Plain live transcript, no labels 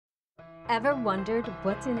Ever wondered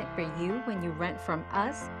what's in it for you when you rent from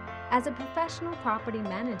us? As a professional property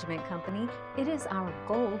management company, it is our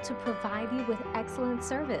goal to provide you with excellent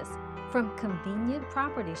service, from convenient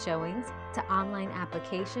property showings to online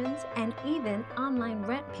applications and even online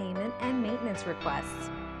rent payment and maintenance requests.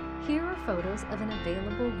 Here are photos of an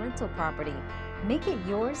available rental property. Make it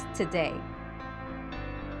yours today.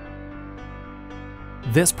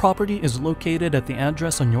 This property is located at the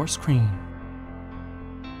address on your screen.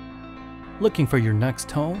 Looking for your next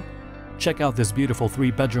home? Check out this beautiful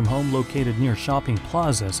 3-bedroom home located near shopping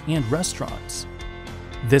plazas and restaurants.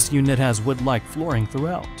 This unit has wood-like flooring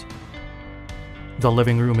throughout. The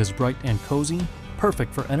living room is bright and cozy,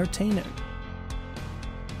 perfect for entertaining.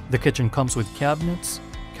 The kitchen comes with cabinets,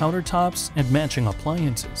 countertops, and matching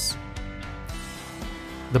appliances.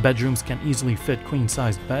 The bedrooms can easily fit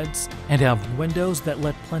queen-sized beds and have windows that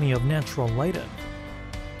let plenty of natural light in.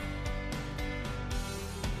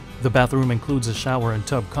 The bathroom includes a shower and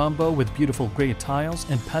tub combo with beautiful gray tiles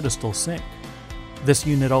and pedestal sink. This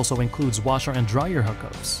unit also includes washer and dryer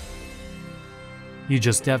hookups. You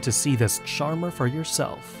just have to see this charmer for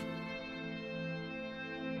yourself.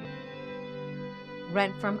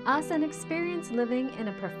 Rent from us and experience living in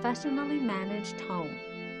a professionally managed home.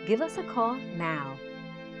 Give us a call now.